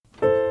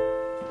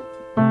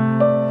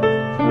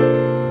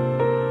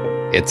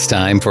It's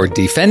time for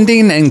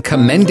Defending and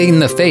Commending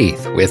the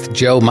Faith with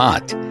Joe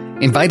Mott,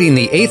 inviting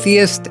the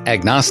atheist,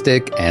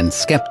 agnostic, and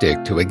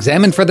skeptic to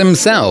examine for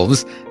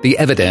themselves the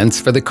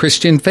evidence for the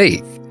Christian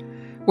faith.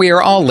 We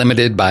are all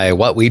limited by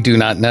what we do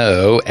not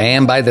know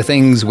and by the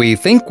things we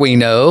think we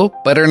know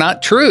but are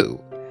not true.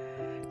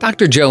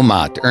 Dr. Joe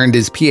Mott earned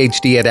his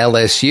PhD at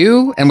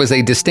LSU and was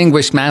a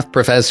distinguished math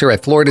professor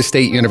at Florida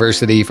State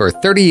University for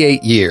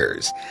 38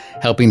 years,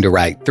 helping to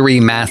write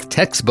 3 math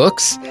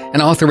textbooks and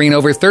authoring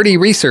over 30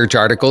 research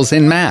articles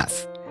in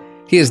math.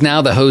 He is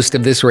now the host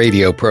of this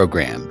radio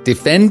program,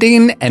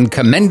 Defending and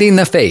Commending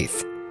the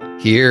Faith.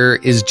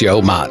 Here is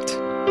Joe Mott.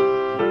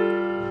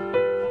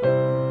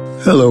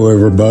 Hello,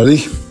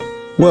 everybody.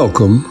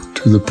 Welcome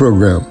to the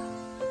program.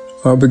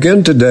 I'll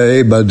begin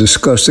today by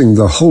discussing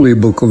the Holy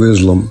Book of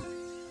Islam,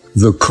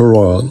 the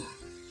Quran.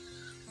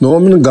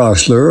 Norman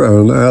Geisler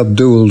and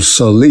Abdul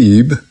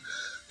Saleeb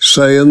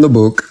say in the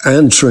book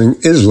Answering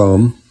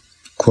Islam,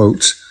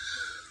 quotes,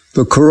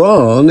 "The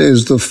Quran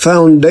is the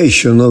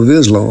foundation of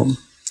Islam.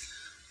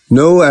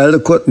 No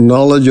adequate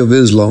knowledge of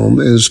Islam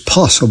is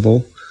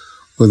possible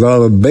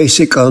without a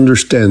basic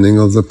understanding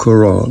of the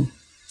Quran.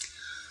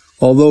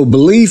 Although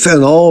belief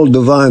in all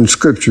divine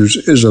scriptures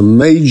is a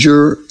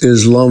major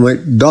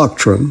Islamic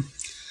doctrine,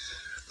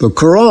 the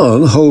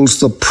Quran holds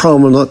the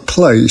prominent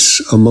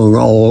place among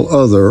all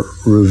other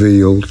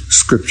revealed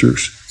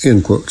scriptures,"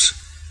 end quotes.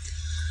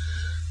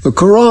 The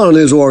Quran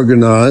is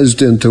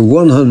organized into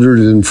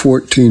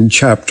 114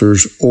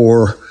 chapters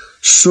or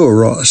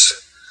surahs.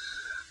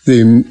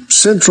 The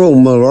central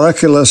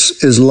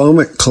miraculous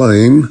Islamic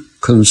claim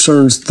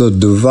concerns the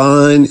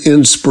divine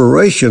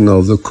inspiration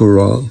of the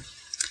Quran.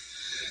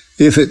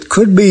 If it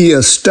could be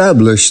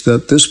established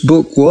that this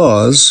book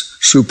was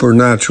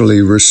supernaturally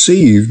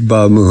received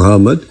by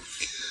Muhammad,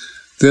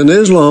 then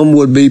Islam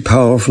would be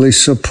powerfully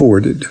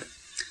supported.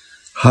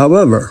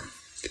 However,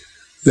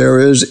 there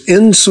is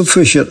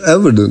insufficient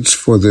evidence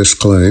for this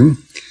claim,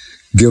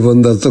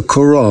 given that the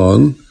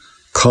Quran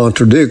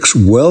contradicts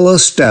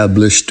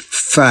well-established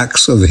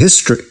facts of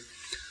history,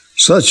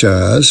 such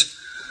as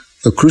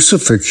the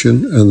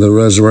crucifixion and the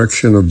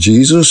resurrection of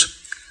Jesus,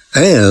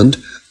 and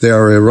there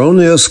are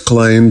erroneous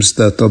claims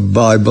that the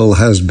Bible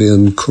has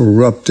been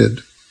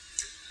corrupted.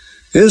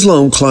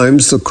 Islam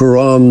claims the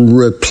Quran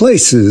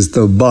replaces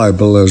the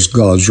Bible as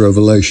God's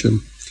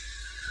revelation.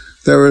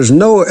 There is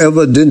no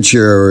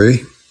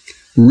evidentiary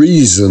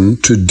reason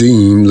to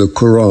deem the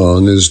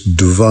Quran is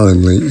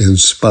divinely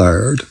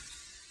inspired.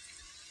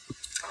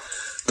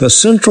 The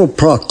central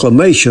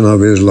proclamation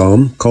of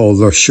Islam, called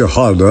the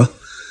Shahada,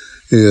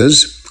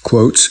 is,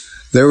 quotes,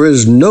 "There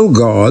is no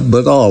God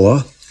but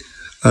Allah,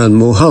 and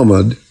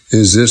Muhammad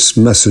is its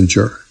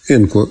messenger,"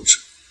 end quotes.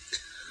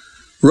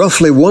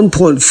 Roughly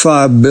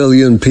 1.5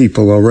 billion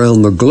people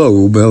around the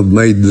globe have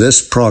made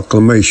this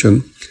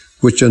proclamation,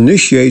 which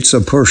initiates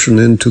a person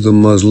into the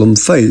Muslim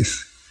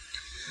faith.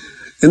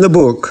 In the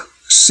book,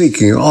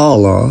 Seeking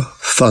Allah,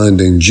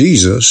 Finding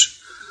Jesus,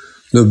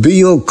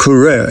 Nabeel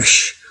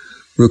Quresh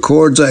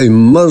records a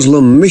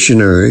Muslim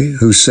missionary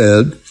who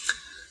said,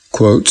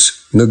 quotes,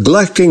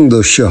 "Neglecting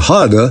the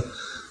Shahada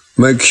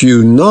makes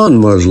you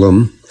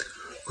non-Muslim.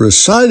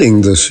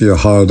 Reciting the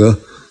Shahada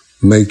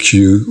makes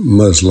you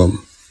Muslim."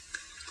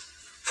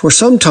 For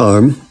some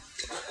time,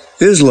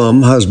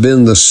 Islam has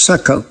been the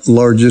second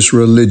largest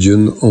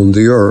religion on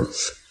the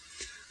earth.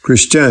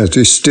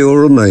 Christianity still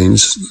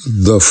remains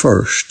the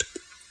first.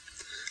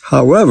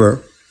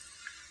 However,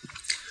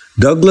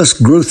 Douglas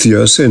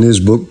Groothuis, in his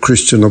book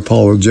Christian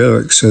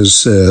Apologetics, has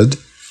said,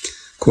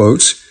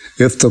 quotes,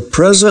 "If the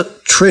present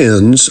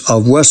trends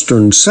of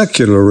Western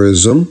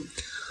secularism,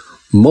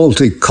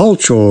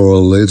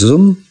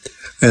 multiculturalism,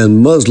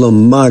 and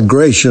Muslim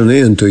migration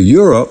into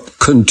Europe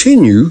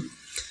continue,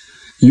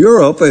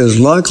 Europe is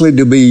likely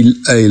to be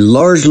a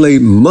largely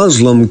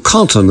Muslim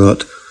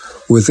continent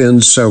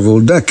within several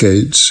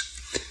decades.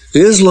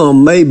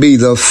 Islam may be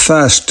the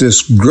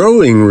fastest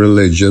growing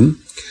religion,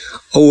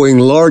 owing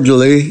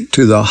largely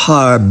to the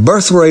high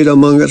birth rate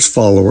among its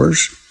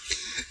followers,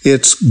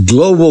 its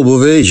global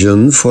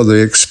vision for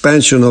the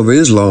expansion of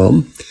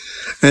Islam,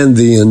 and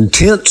the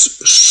intense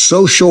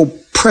social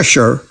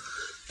pressure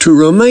to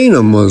remain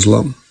a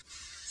Muslim.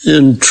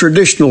 In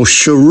traditional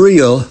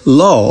Sharia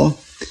law,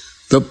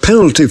 the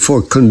penalty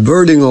for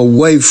converting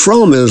away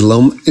from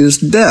Islam is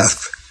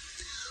death.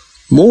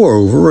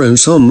 Moreover, in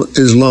some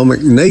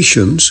Islamic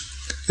nations,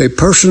 a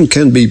person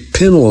can be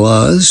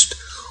penalized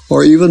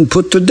or even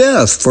put to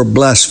death for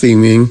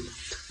blaspheming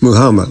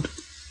Muhammad.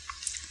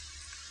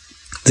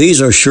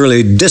 These are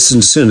surely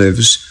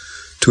disincentives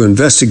to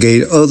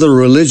investigate other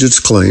religious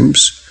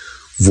claims,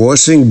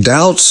 voicing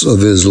doubts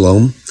of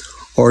Islam,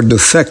 or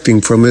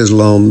defecting from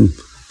Islam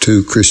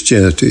to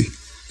Christianity,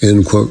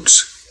 end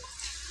quotes.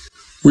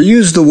 We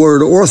use the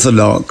word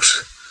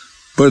orthodox,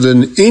 but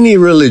in any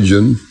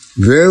religion,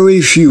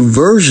 very few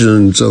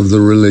versions of the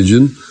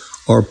religion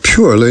are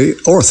purely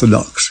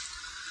orthodox.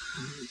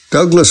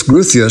 Douglas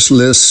Groothuis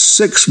lists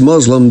 6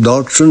 Muslim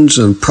doctrines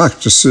and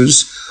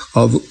practices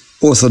of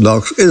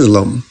Orthodox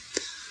Islam.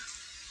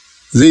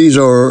 These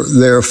are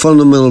their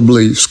fundamental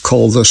beliefs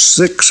called the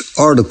 6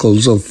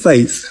 Articles of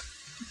Faith.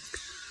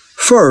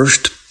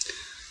 First,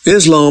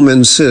 Islam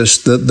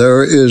insists that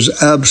there is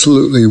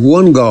absolutely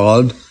one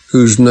God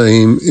whose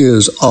name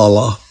is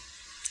Allah.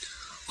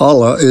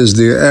 Allah is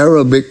the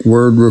Arabic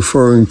word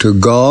referring to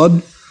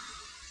God,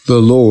 the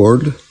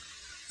Lord,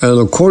 and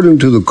according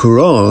to the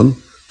Quran,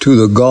 to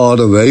the God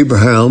of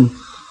Abraham,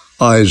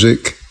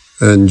 Isaac,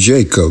 and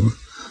Jacob,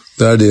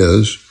 that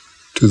is,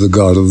 to the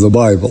God of the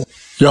Bible,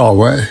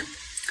 Yahweh.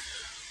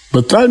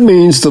 But that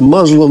means the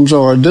Muslims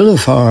are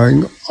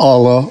identifying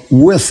Allah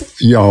with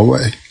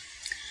Yahweh.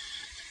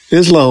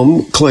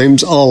 Islam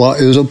claims Allah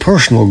is a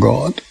personal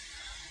God,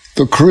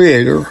 the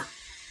creator,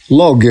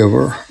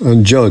 lawgiver,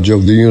 and judge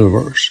of the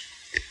universe.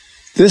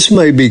 This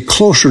may be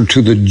closer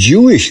to the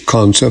Jewish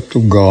concept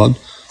of God,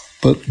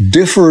 but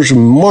differs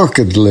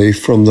markedly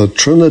from the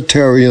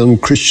Trinitarian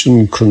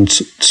Christian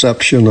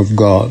conception of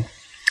God.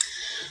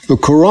 The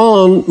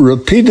Quran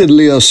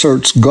repeatedly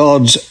asserts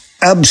God's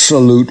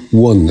absolute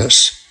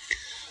oneness,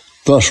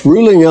 thus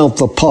ruling out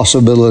the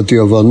possibility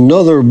of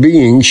another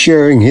being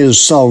sharing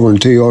his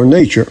sovereignty or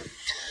nature.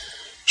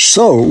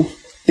 So,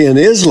 in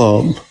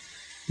Islam,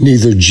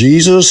 neither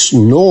Jesus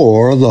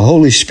nor the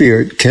Holy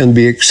Spirit can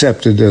be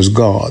accepted as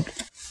God.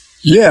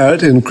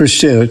 Yet, in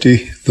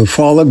Christianity, the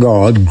Father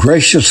God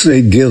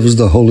graciously gives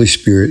the Holy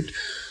Spirit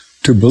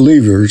to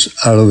believers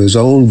out of his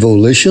own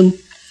volition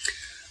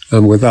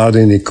and without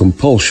any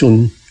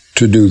compulsion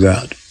to do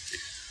that.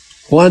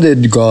 Why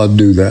did God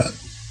do that?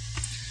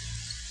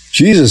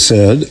 Jesus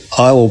said,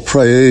 I will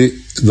pray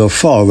the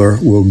Father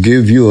will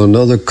give you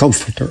another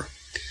comforter,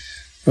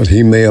 that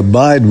he may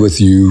abide with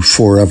you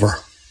forever.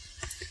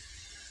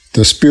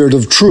 The Spirit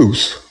of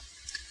truth,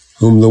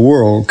 whom the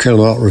world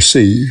cannot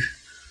receive,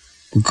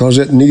 because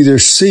it neither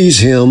sees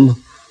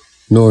him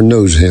nor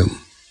knows him.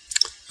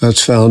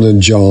 That's found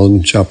in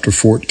John chapter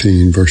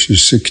 14,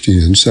 verses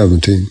 16 and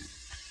 17.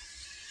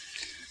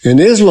 In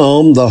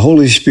Islam, the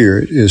Holy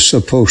Spirit is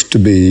supposed to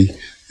be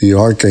the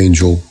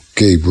Archangel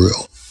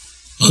Gabriel.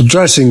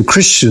 Addressing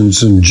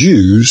Christians and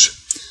Jews,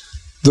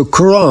 the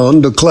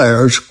Quran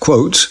declares,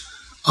 quotes,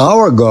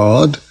 our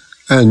God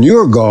and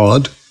your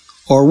God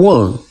are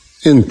one,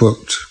 end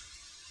quotes.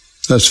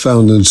 That's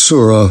found in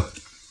Surah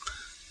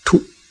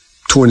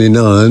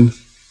 29,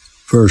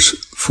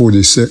 verse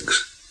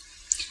 46.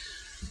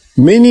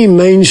 Many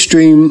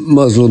mainstream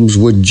Muslims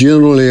would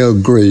generally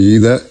agree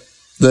that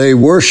they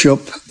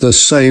worship the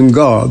same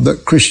God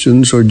that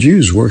Christians or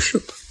Jews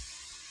worship.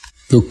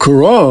 The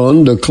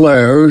Quran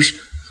declares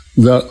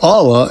that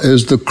Allah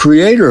is the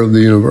creator of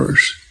the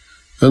universe,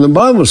 and the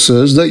Bible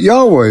says that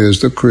Yahweh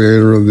is the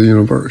creator of the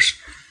universe.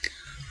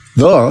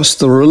 Thus,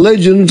 the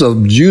religions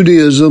of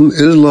Judaism,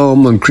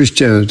 Islam, and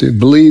Christianity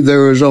believe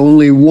there is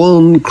only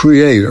one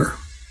creator.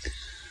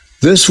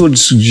 This would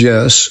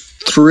suggest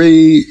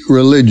 3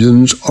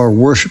 religions are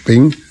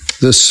worshiping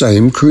the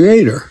same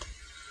creator.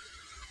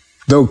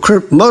 Though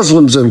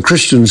Muslims and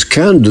Christians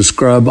can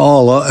describe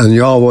Allah and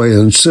Yahweh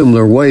in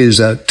similar ways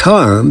at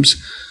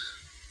times,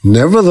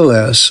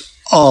 nevertheless,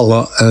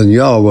 Allah and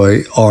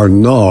Yahweh are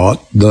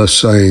not the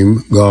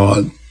same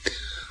God.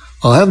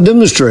 I have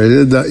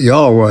demonstrated that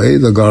Yahweh,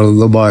 the God of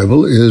the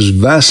Bible, is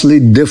vastly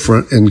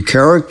different in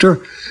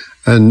character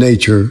and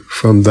nature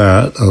from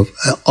that of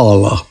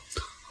Allah.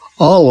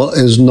 Allah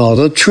is not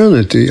a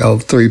trinity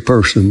of 3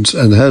 persons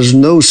and has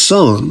no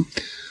son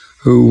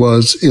who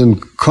was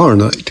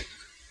incarnate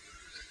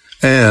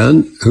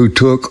and who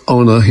took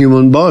on a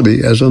human body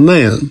as a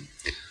man.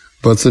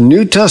 But the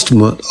New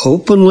Testament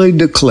openly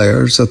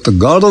declares that the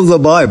God of the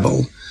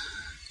Bible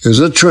is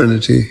a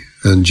trinity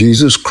and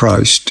Jesus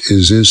Christ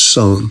is his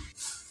son.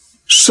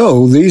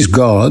 So these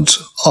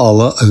gods,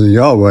 Allah and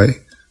Yahweh,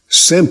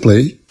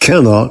 simply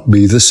cannot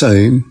be the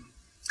same.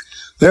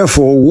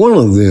 Therefore, one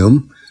of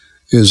them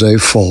is a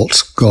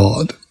false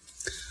God.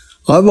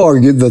 I've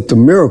argued that the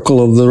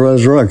miracle of the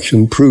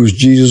resurrection proves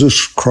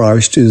Jesus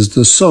Christ is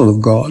the Son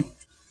of God.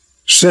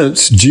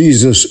 Since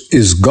Jesus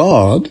is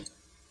God,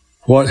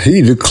 what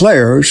he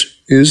declares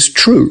is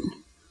true.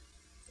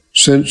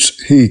 Since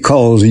he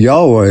calls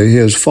Yahweh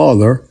his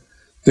Father,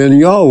 then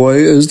Yahweh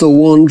is the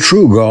one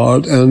true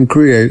God and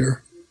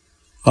Creator.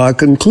 I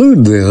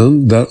conclude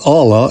then that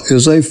Allah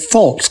is a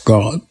false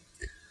God.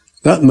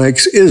 That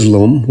makes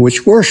Islam,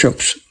 which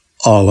worships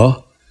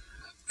Allah,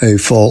 a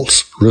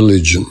false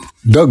religion.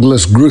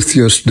 Douglas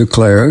Groothuis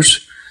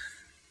declares,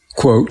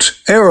 quote,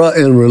 error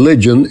in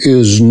religion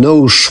is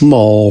no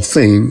small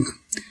thing,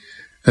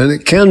 and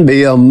it can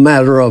be a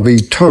matter of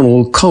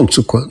eternal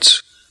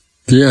consequence.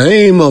 The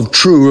aim of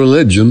true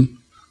religion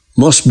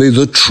must be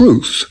the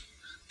truth,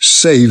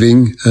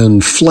 saving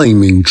and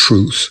flaming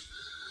truth.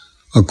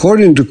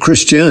 According to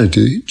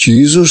Christianity,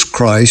 Jesus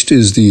Christ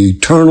is the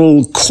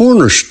eternal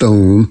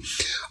cornerstone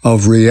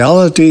of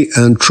reality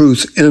and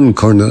truth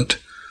incarnate.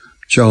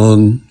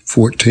 John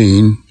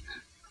 14,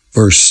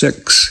 verse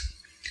 6.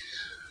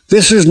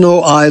 This is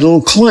no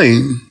idle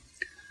claim,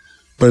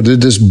 but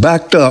it is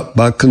backed up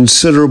by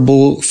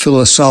considerable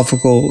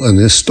philosophical and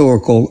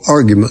historical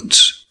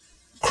arguments.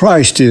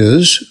 Christ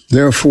is,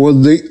 therefore,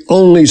 the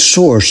only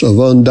source of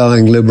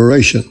undying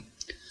liberation.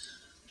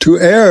 To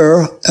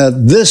err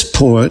at this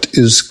point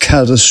is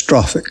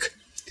catastrophic.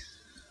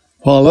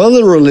 While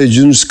other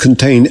religions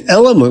contain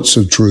elements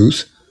of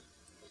truth,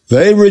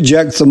 they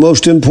reject the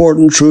most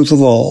important truth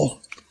of all: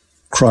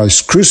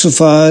 Christ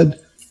crucified,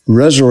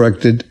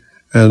 resurrected,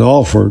 and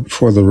offered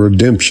for the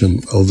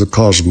redemption of the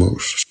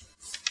cosmos.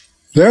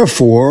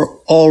 Therefore,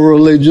 all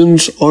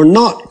religions are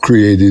not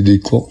created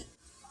equal.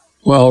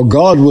 While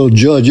God will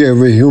judge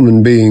every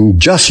human being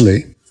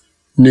justly,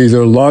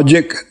 neither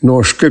logic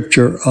nor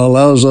Scripture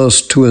allows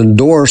us to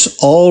endorse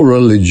all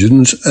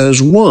religions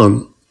as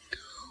one,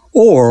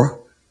 or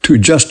to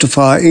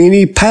justify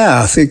any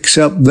path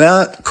except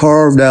that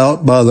carved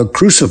out by the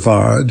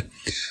crucified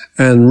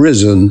and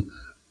risen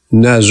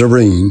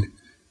Nazarene.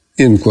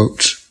 End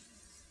quotes.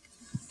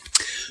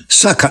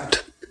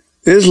 Second,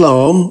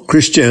 Islam,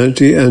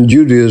 Christianity, and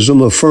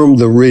Judaism affirm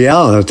the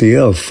reality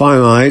of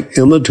finite,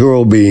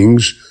 immaterial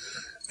beings,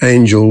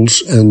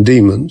 angels, and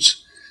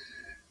demons.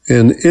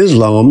 In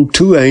Islam,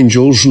 two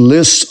angels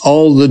list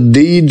all the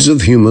deeds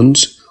of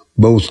humans,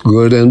 both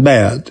good and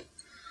bad.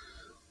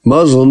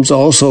 Muslims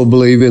also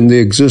believe in the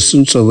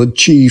existence of a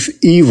chief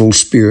evil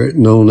spirit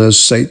known as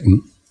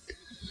Satan.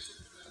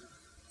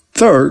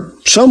 Third,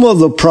 some of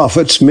the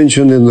prophets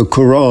mentioned in the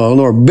Quran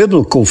are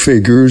biblical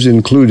figures,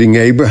 including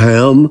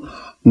Abraham,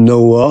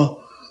 Noah,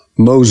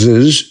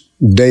 Moses,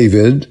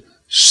 David,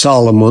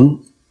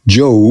 Solomon,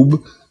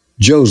 Job,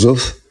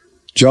 Joseph,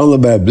 John the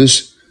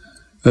Baptist,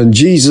 and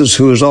Jesus,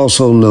 who is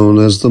also known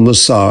as the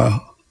Messiah,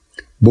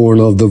 born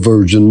of the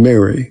Virgin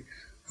Mary,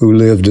 who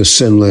lived a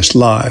sinless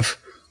life,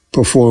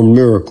 performed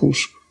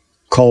miracles,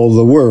 called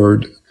the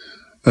Word,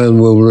 and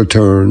will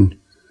return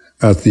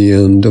at the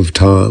end of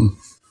time.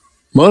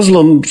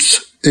 Muslims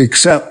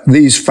accept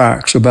these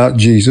facts about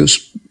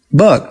Jesus,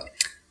 but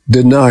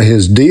deny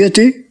his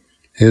deity,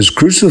 his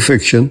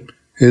crucifixion,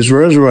 his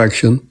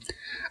resurrection,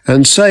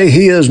 and say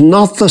he is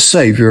not the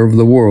Savior of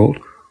the world,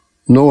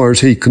 nor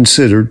is he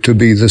considered to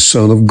be the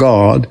Son of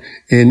God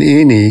in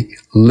any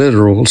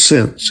literal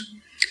sense.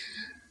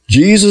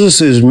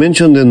 Jesus is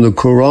mentioned in the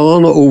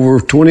Quran over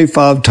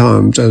 25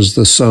 times as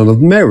the Son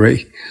of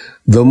Mary,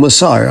 the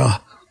Messiah,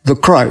 the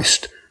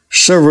Christ,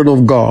 servant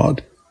of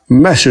God,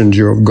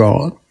 messenger of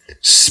God,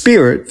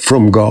 spirit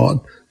from God,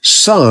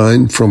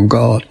 sign from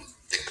God.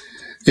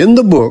 In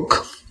the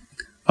book,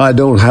 I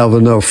Don't Have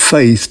Enough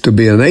Faith to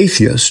Be an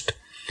Atheist,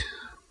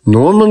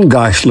 Norman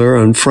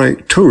Geisler and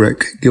Frank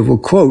Turek give a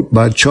quote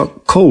by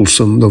Chuck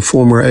Colson, the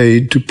former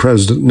aide to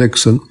President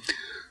Nixon,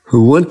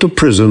 who went to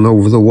prison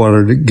over the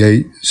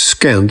Watergate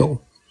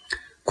scandal.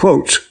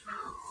 Quote,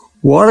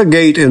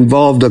 Watergate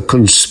involved a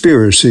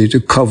conspiracy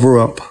to cover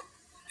up,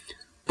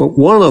 but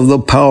one of the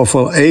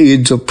powerful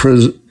aides of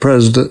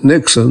President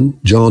Nixon,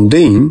 John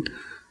Dean,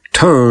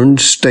 turned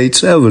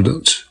state's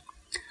evidence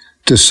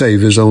to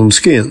save his own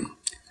skin.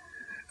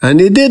 And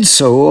he did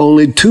so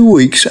only 2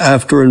 weeks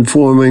after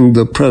informing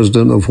the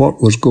president of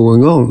what was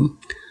going on.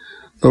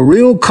 The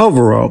real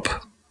cover-up,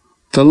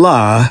 the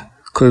lie,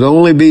 could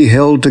only be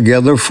held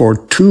together for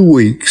 2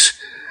 weeks,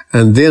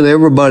 and then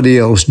everybody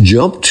else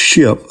jumped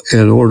ship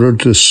in order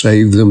to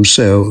save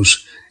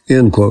themselves,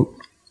 end quote.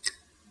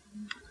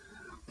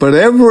 But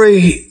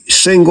every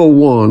single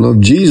one of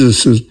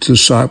Jesus'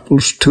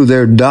 disciples, to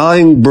their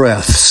dying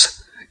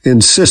breaths,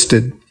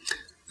 insisted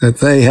that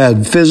they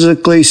had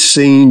physically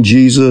seen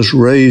Jesus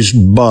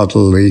raised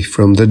bodily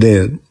from the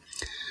dead.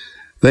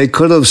 They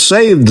could have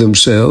saved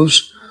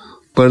themselves,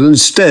 but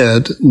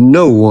instead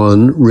no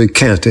one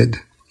recanted.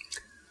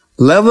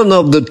 11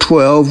 of the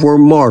 12 were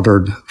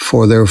martyred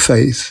for their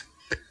faith.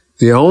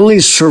 The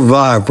only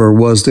survivor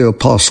was the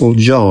Apostle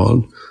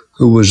John,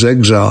 who was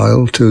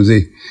exiled to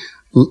the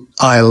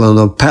island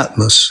of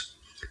Patmos.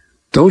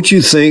 Don't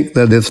you think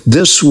that if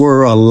this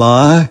were a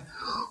lie,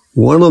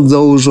 one of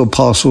those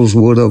apostles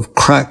would have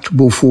cracked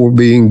before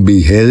being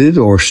beheaded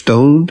or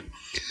stoned?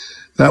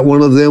 That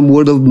one of them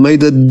would have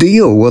made a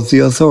deal with the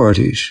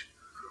authorities.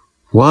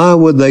 Why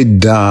would they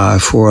die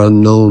for a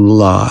known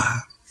lie?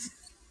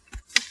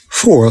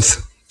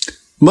 Fourth,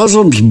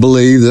 Muslims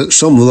believe that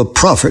some of the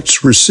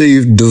prophets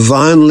received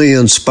divinely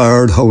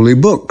inspired holy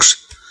books.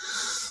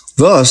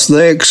 Thus,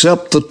 they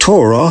accept the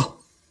Torah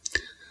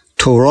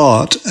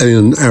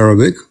in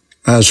Arabic,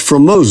 as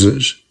from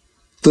Moses,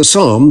 the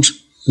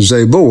Psalms,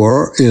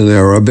 Zabur in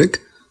Arabic,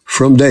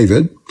 from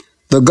David,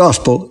 the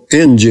Gospel,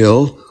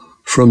 Injil,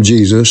 from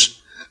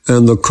Jesus,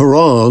 and the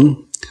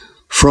Quran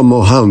from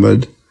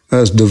Muhammad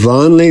as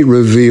divinely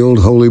revealed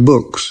holy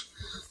books.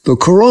 The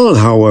Quran,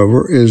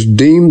 however, is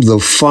deemed the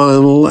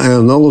final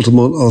and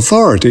ultimate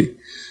authority,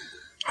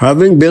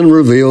 having been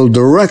revealed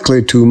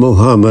directly to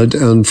Muhammad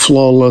and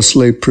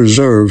flawlessly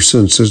preserved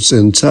since its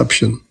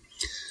inception.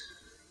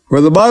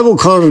 Where the Bible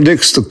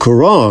contradicts the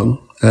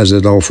Quran, as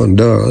it often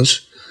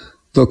does,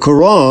 the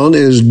Quran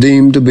is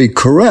deemed to be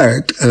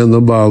correct and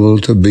the Bible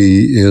to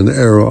be in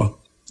error.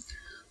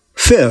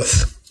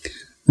 Fifth,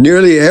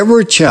 nearly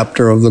every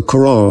chapter of the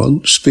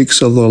Quran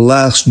speaks of the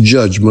last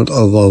judgment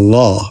of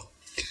Allah.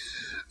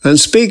 and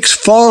speaks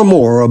far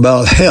more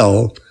about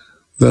hell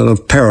than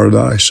of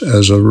paradise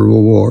as a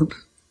reward.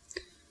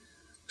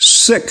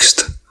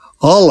 Sixth,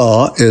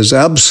 Allah is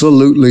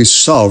absolutely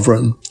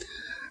sovereign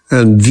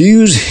and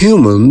views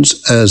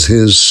humans as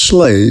his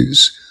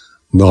slaves,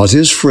 not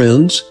his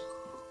friends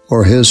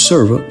or his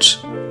servants,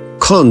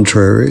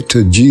 contrary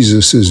to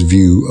Jesus'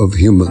 view of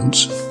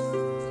humans.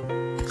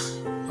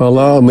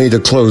 Allow me to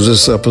close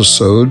this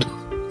episode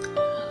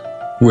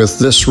with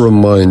this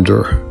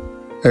reminder: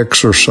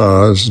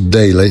 exercise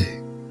daily,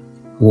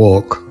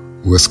 walk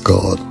with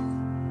God.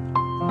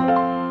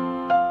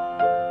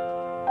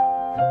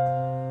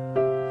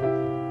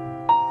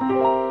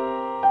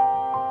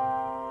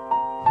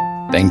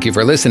 Thank you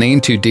for listening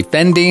to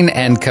Defending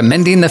and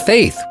Commending the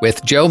Faith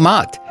with Joe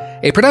Mott,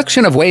 a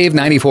production of Wave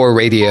 94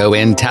 Radio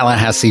in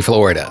Tallahassee,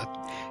 Florida.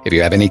 If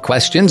you have any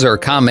questions or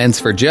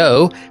comments for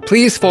Joe,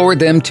 please forward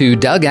them to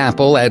Doug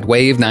Apple at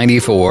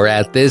Wave94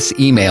 at this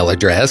email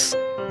address,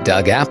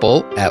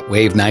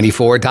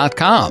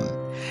 dougapple@wave94.com.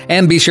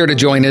 And be sure to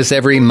join us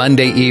every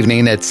Monday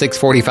evening at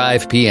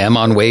 6:45 p.m.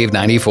 on Wave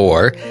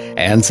 94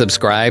 and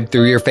subscribe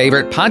through your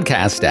favorite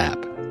podcast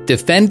app.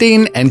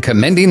 Defending and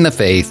Commending the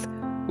Faith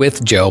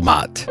with Joe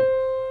Mott.